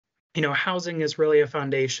Housing is really a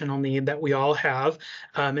foundational need that we all have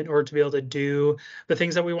in order to be able to do the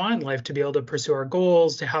things that we want in life, to be able to pursue our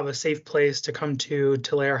goals, to have a safe place to come to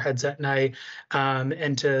lay our heads at night,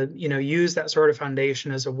 and to, use that sort of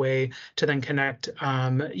foundation as a way to then connect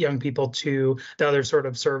young people to the other sort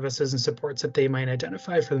of services and supports that they might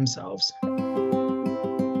identify for themselves.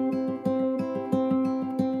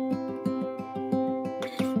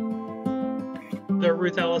 The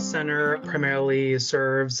Ruth Ellis Center primarily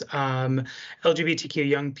serves LGBTQ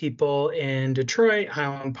young people in Detroit,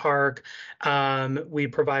 Highland Park. We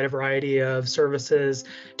provide a variety of services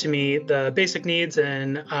to meet the basic needs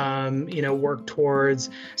and, work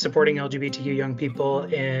towards supporting LGBTQ young people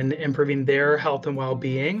in improving their health and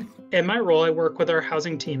well-being. In my role, I work with our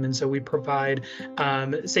housing team, and so we provide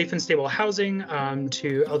safe and stable housing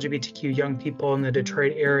to LGBTQ young people in the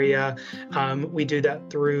Detroit area. We do that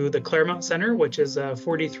through the Clairmount Center, which is a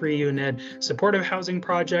 43-unit supportive housing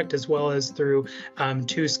project, as well as through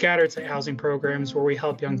 2 scattered site housing programs where we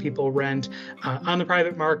help young people rent on the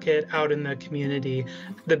private market out in the community.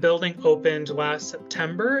 The building opened last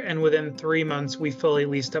September, and within 3 months, we fully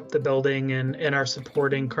leased up the building and are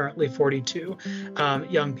supporting currently 42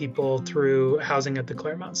 young people through housing at the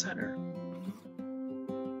Clairmount Center.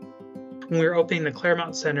 When we were opening the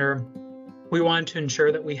Clairmount Center, we wanted to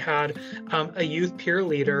ensure that we had a youth peer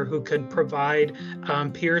leader who could provide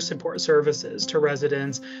peer support services to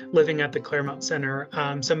residents living at the Clairmount Center,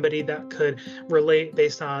 somebody that could relate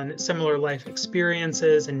based on similar life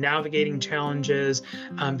experiences and navigating challenges,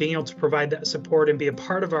 being able to provide that support and be a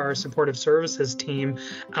part of our supportive services team,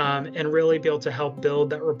 and really be able to help build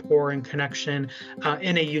that rapport and connection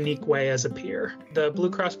in a unique way as a peer. The Blue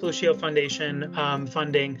Cross Blue Shield Foundation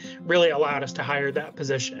funding really allowed us to hire that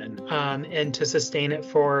position and to sustain it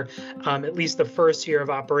for at least the first year of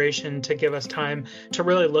operation, to give us time to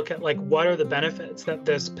really look at what are the benefits that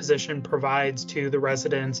this position provides to the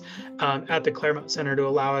residents at the Clairmount Center, to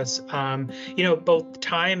allow us both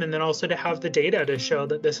time and then also to have the data to show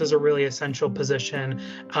that this is a really essential position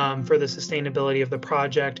for the sustainability of the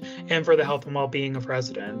project and for the health and well-being of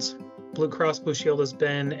residents. Blue Cross Blue Shield has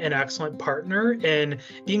been an excellent partner in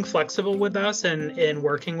being flexible with us and in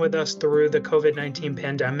working with us through the COVID-19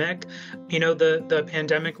 pandemic. The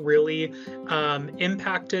pandemic really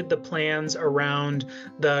impacted the plans around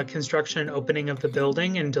the construction and opening of the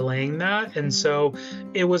building and delaying that. And so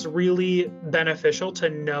it was really beneficial to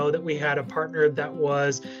know that we had a partner that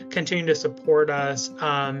was continuing to support us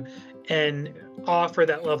and offer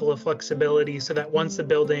that level of flexibility, so that once the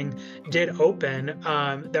building did open,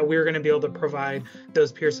 that we were going to be able to provide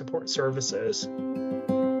those peer support services.